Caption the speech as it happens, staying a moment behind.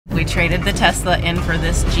we traded the Tesla in for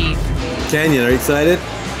this Jeep. Canyon, are you excited?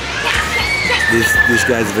 These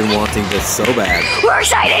guys have been wanting this so bad. We're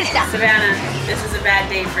excited! Savannah, this is a bad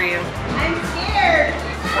day for you. I'm scared!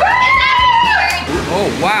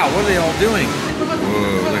 Oh wow, what are they all doing?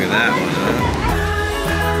 Whoa, look at that one, huh?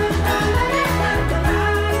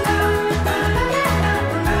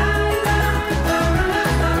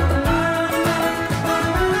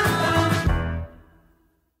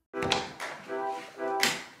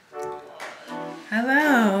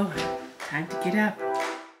 Hello. Time to get up.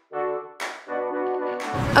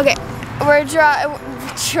 Okay, we're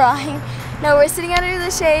trying. No, we're sitting under the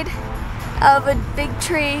shade of a big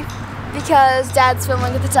tree because Dad's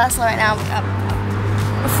filming with the Tesla right now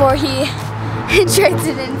before he trades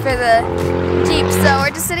it in for the Jeep. So we're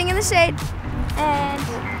just sitting in the shade and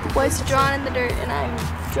the boys are drawing in the dirt and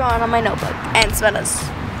I'm drawing on my notebook and Savannah's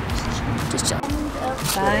just chilling.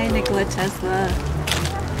 Bye, Nikola Tesla.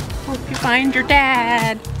 Hope you find your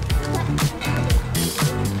dad.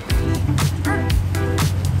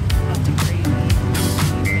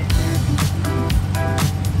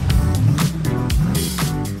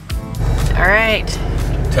 All right.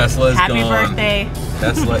 Tesla's Happy gone. birthday.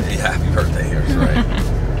 Tesla, yeah, happy birthday. Here's right.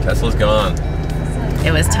 Tesla's gone.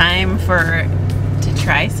 It was time to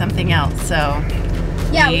try something else. So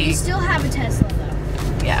Yeah, we still have a Tesla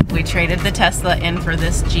though. yeah, we traded the Tesla in for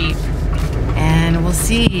this Jeep, and we'll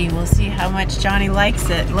see how much Johnny likes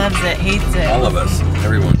it, loves it, hates it. All of us,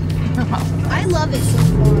 everyone. I love it so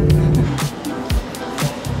far.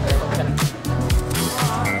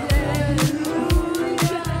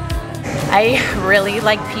 I really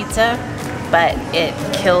like pizza, but it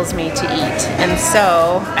kills me to eat. And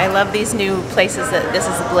so I love these new places this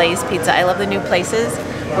is Blaze Pizza. I love the new places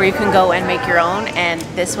where you can go and make your own. And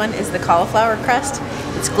this one is the cauliflower crust.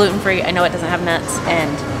 It's gluten-free. I know it doesn't have nuts,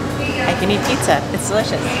 and I can eat pizza. It's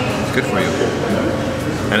delicious. It's good for you.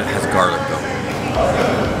 And it has garlic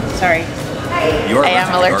though. Sorry. You're I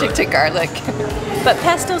am allergic to garlic. But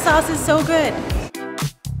pesto sauce is so good.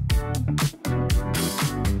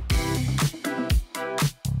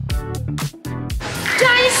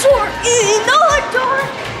 Dinosaur in the dark.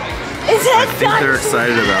 Is that I think they're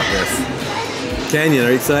excited about this. Canyon, are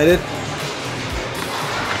you excited?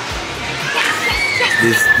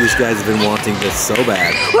 These guys have been wanting this so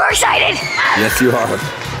bad. We're excited! Yes, you are.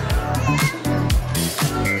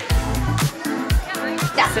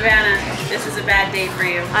 Savannah, this is a bad day for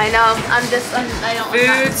you. I know, I don't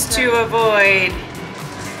Foods to avoid.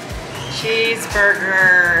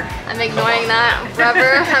 Cheeseburger. I'm ignoring that.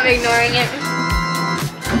 Rubber, I'm ignoring it.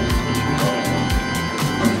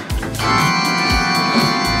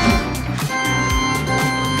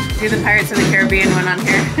 Do the Pirates of the Caribbean one on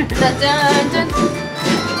here. Dun, dun, dun.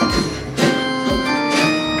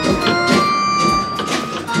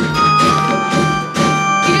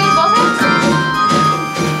 You doing both hands?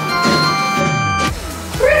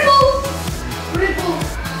 Ripple! Ripple!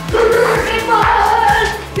 Ripple!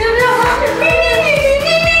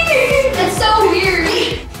 That's so weird.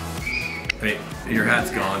 Hey, your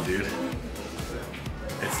hat's gone, dude.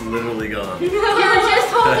 It's literally gone. You're just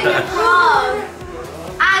holding a frog.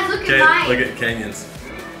 Look Okay, at mine. look at Canyon's.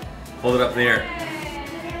 Hold it up in the air.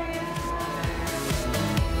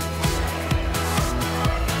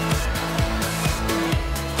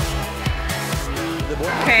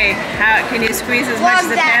 Okay, how can you squeeze as much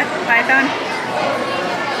as a python?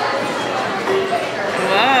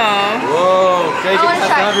 Whoa. Whoa, okay, get past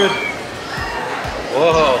 100.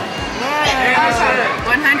 Whoa.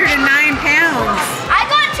 109 pounds. I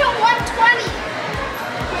got to 120.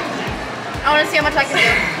 I want to see how much I can do.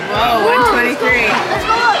 Whoa, 123. Let's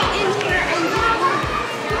go in here and do one.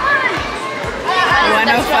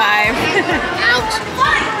 105. Ouch.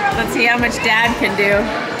 Let's see how much Dad can do.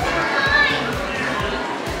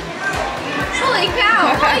 Holy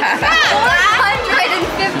cow. Holy cow.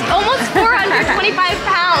 150, almost 425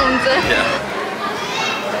 pounds. Yeah.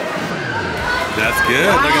 That's good,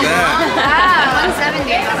 look at that. Wow,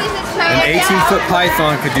 170. An 18-foot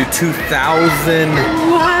python could do 2,000.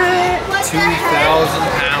 What? 2,000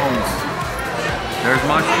 pounds. There's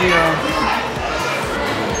Machio.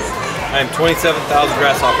 I am 27,000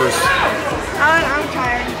 grasshoppers. I'm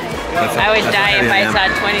tired. I would die if I saw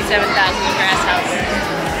 27,000 grasshoppers.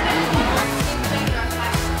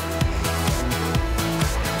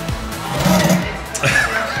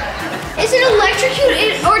 Is it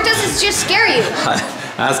electrocuted or does it just scare you?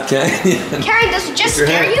 Ask Canyon. Karen, does it just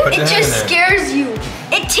scare you? It just scares you.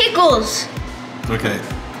 It tickles. Okay.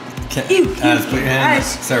 Put your hand.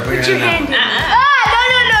 Sarah, put your hand down.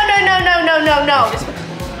 No.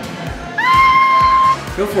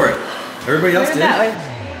 Go for it. Everybody else did. That way.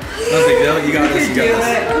 No big deal. You got this. You got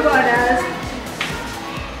this. Come on, Az.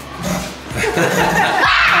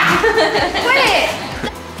 Quit!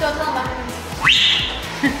 Don't tell him.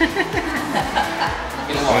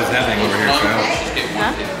 What is happening over here, Kyle?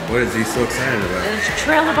 Huh? What is he so excited about? There's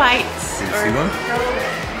trilobites. Did you see one?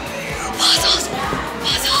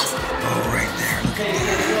 Oh, right there. Look at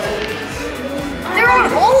that. There are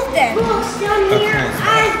all of them. Down here.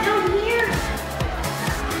 Down here.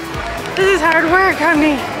 This is hard work on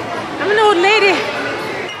me. I'm an old lady.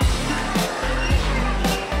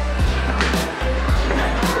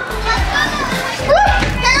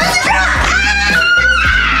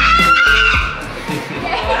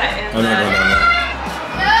 I'm not going down there.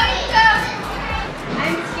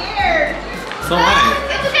 I'm scared. So am I.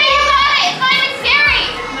 It's okay, you got it. It's not even scary.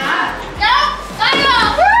 No, not at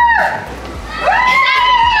all. It's not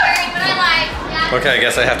scary, but I like. Yeah. Okay, I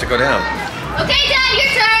guess I have to go down. Okay, Dad, your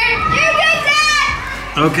turn. You're good, Dad.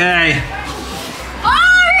 Okay.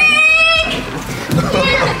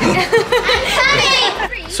 I'm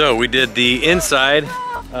coming. So we did the inside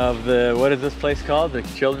of the, what is this place called? The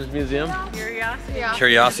Children's Museum?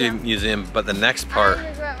 Curiosity Museum, but the next part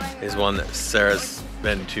is one that Sarah's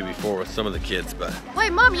been to before with some of the kids, but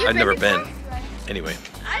Wait, Mom, you've I've never been. before? Anyway,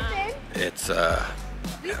 I've been. it's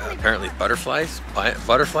apparently butterfly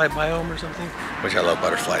biome or something, which I love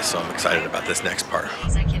butterflies, so I'm excited about this next part.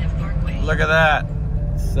 Look at that,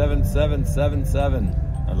 7777.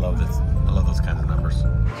 I love this. I love those kinds of numbers.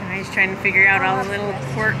 Johnny's trying to figure out all the little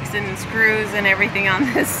quirks and screws and everything on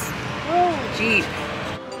this Jeep.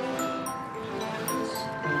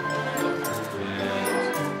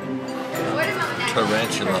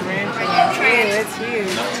 Tarantula. It's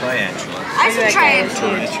huge. Not triantula. I should try it.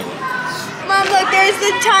 Tarantula. Mom, look, there's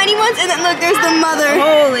the tiny ones, and then look, there's the mother.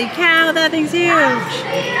 Holy cow, that thing's huge.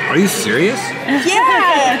 Are you serious?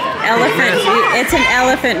 Yeah. Elephant. It's an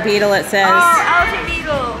elephant beetle, it says. Oh, elephant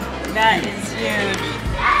beetle. That is huge.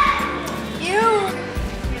 Ew.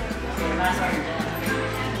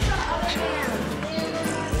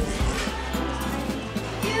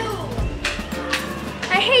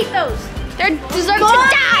 I hate those. They deserve to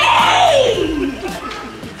die.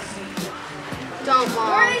 Don't, Mom.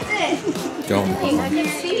 Where is it? Don't. I can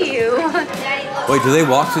see you. Wait, do they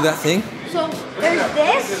walk through that thing? So there's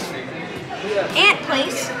this ant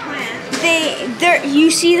place. There, you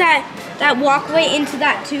see that walkway into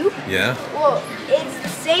that tube? Yeah. Well, it's the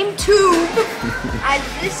same tube as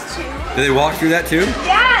this tube. Do they walk through that too?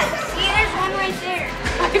 Yeah, see, there's one right there.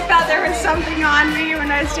 I thought there was something on me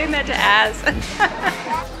when I was doing that to Az.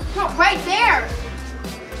 No, right there.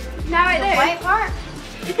 Not right there. The white part.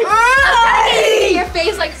 Your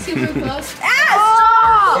face like super close.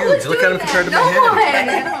 Ah, Huge. Look at him compared to my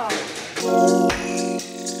head.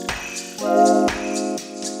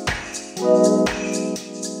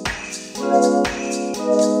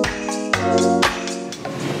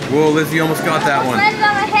 Whoa, Lizzie almost got that one. Landed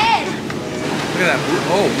on my head. Look at that.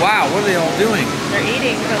 Oh, wow. What are they all doing? They're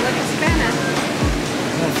eating, but look at Savannah.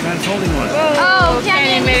 Oh, Savannah's holding one. Oh,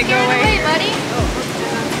 Canyon made it go away. buddy.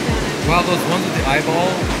 Wow, those ones with the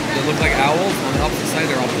eyeball that look like owls, on the opposite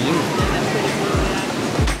side, they're all blue.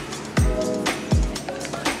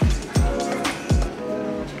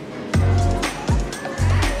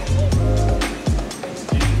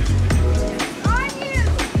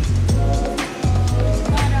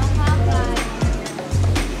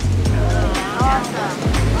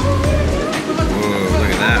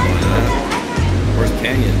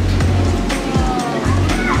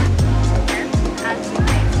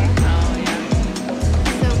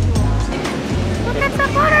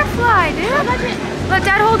 Let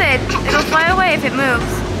Dad hold it. It'll fly away if it moves.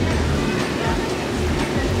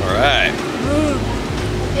 All right.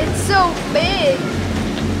 It's so big.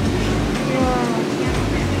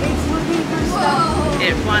 It's looking for stuff.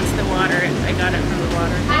 It wants the water. I got it from the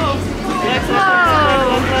water.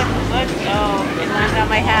 Look. Oh, it landed on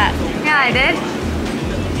my hat. Yeah, I did.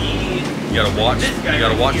 You gotta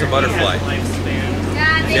watch the butterfly.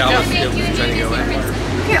 Yeah, they Yeah, don't make you trying to go in.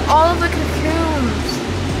 Look at all of the cocoons.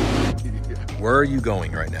 Where are you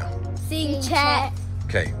going right now? Seeing Chet.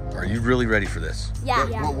 Okay, are you really ready for this? Yeah.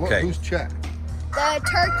 Okay. Who's Chet? The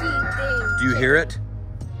turkey thing. Do you hear it?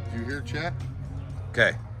 Do you hear Chet?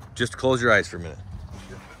 Okay, just close your eyes for a minute.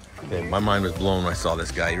 Okay, my mind was blown when I saw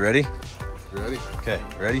this guy. You ready? You ready? Okay,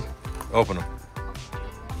 ready? Open them.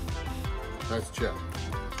 That's Chet.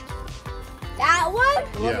 That one?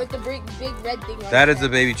 The one Yeah. with the big red thing on That it. is the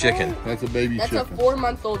baby chicken. That's a baby That's chicken. a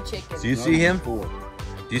 4-month-old chicken. Do you see him? 4.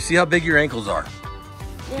 Do you see how big your ankles are?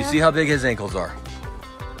 Do you see how big his ankles are?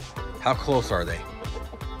 How close are they?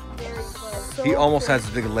 Very close. He almost has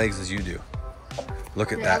as big legs as you do.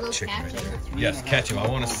 Look at that chicken right there. Yes, catch him. I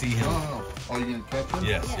want to see him. Oh, you gonna catch him?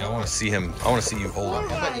 Yes, yeah, I want to see him. I want to see you hold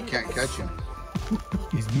him. I bet you can't catch him.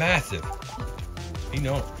 He's massive. He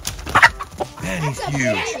knows. Man, he's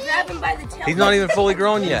huge. Grab him by the tail. He's not even fully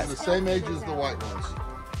grown yet. He's the same age as the white ones.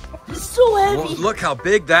 He's so heavy. Well, look how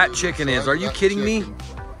big that chicken is. Are you kidding me?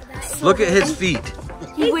 Look at his feet.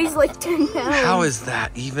 He weighs like 10 pounds. How is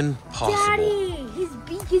that even possible? Daddy, his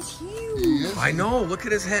beak is huge. He is. I know. Look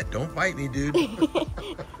at his head. Don't bite me, dude.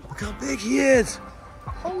 Look how big he is.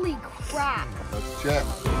 Holy crap. That's Chet.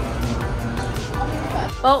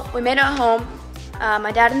 Well, we made it home.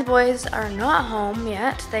 My dad and the boys are not home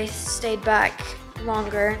yet. They stayed back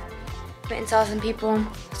longer, went and saw some people.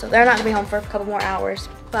 So they're not gonna be home for a couple more hours.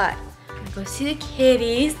 But I'm gonna go see the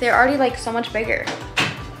kitties. They're already like so much bigger.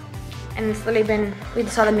 And it's literally been, we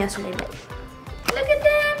saw them yesterday. Look at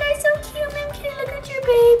them, they're so cute, man. Kitty, look at your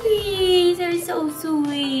babies. They're so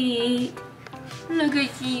sweet. Look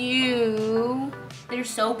at you. They're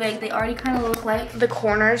so big. They already kind of look like the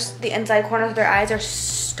corners, the inside corners of their eyes are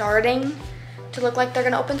starting to look like they're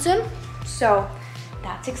gonna open soon. So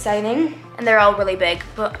that's exciting. And they're all really big,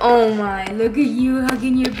 but oh my, look at you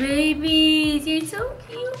hugging your babies. You're so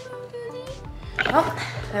cute. Well,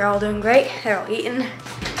 they're all doing great. They're all eating.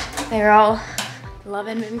 They're all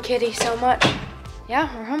loving Mim Kitty so much. Yeah,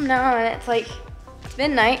 we're home now and it's like, it's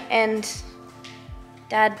midnight and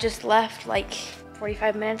Dad just left like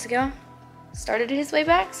 45 minutes ago. Started his way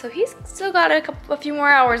back, so he's still got a few more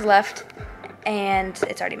hours left and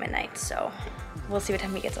it's already midnight, so we'll see what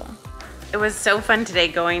time he gets home. It was so fun today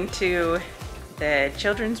going to the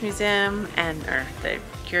Children's Museum or the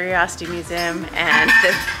Curiosity Museum and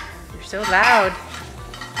you're so loud.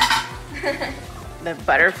 The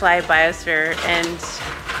butterfly biosphere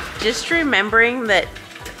and just remembering that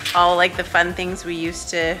all like the fun things we used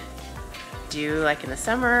to do like in the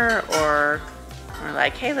summer or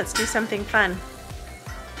like, hey, let's do something fun.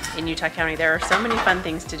 In Utah County, there are so many fun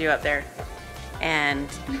things to do up there. And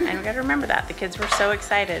I gotta remember that. The kids were so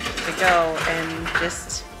excited to go and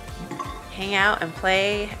just hang out and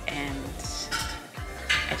play, and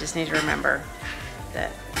I just need to remember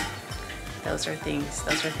that those are things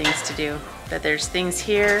to do. That there's things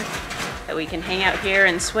here that we can hang out here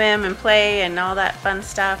and swim and play and all that fun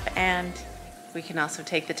stuff, and we can also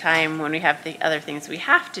take the time when we have the other things we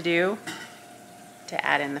have to do to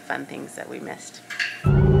add in the fun things that we missed.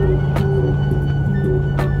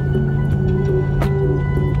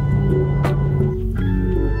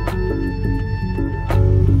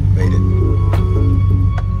 Made it.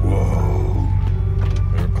 Whoa.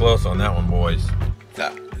 We were close on that one, boys.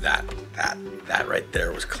 That right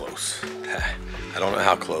there was close. I don't know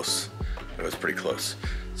how close. It was pretty close.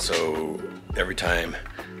 So every time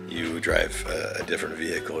you drive a different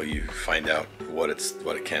vehicle, you find out what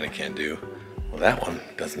it can and can't do. Well, that one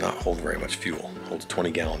does not hold very much fuel. It holds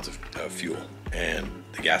 20 gallons of fuel, and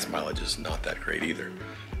the gas mileage is not that great either.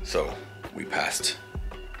 So we passed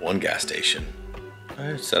one gas station.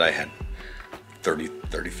 I said I had 30,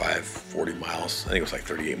 35, 40 miles. I think it was like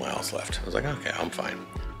 38 miles left. I was like, okay, I'm fine.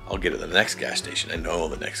 I'll get to the next gas station. I know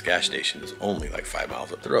the next gas station is only like 5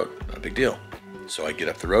 miles up the road. Not a big deal. So I get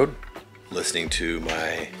up the road, listening to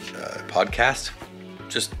my podcast,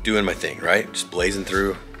 just doing my thing, right? Just blazing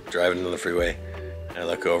through, driving on the freeway. And I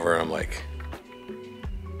look over and I'm like,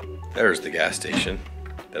 there's the gas station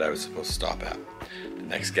that I was supposed to stop at. The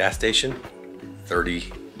next gas station,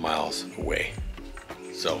 30 miles away.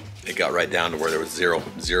 So it got right down to where there was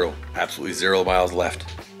absolutely zero miles left.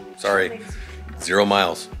 Sorry, 0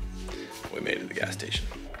 miles. We made it to the gas station.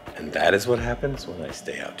 And that is what happens when I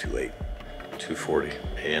stay out too late, 2:40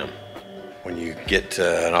 a.m. When you get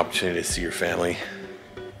an opportunity to see your family,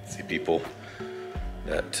 see people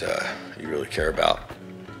that you really care about,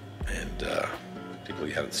 and people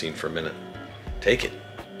you haven't seen for a minute, take it.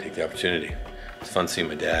 Take the opportunity. It's fun seeing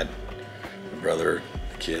my dad, my brother,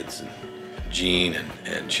 the kids, and Gene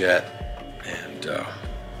and Chet. And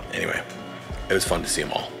anyway, it was fun to see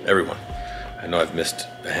them all, everyone. I know I've missed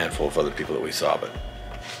a handful of other people that we saw, but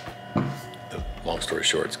long story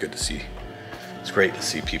short, it's good to see. It's great to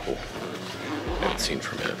see people I haven't seen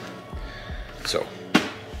for a minute. So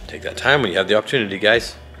take that time when you have the opportunity,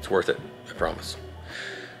 guys. It's worth it, I promise.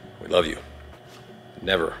 We love you.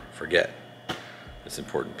 Never forget this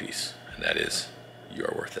important piece, and that is, you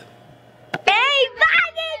are worth it.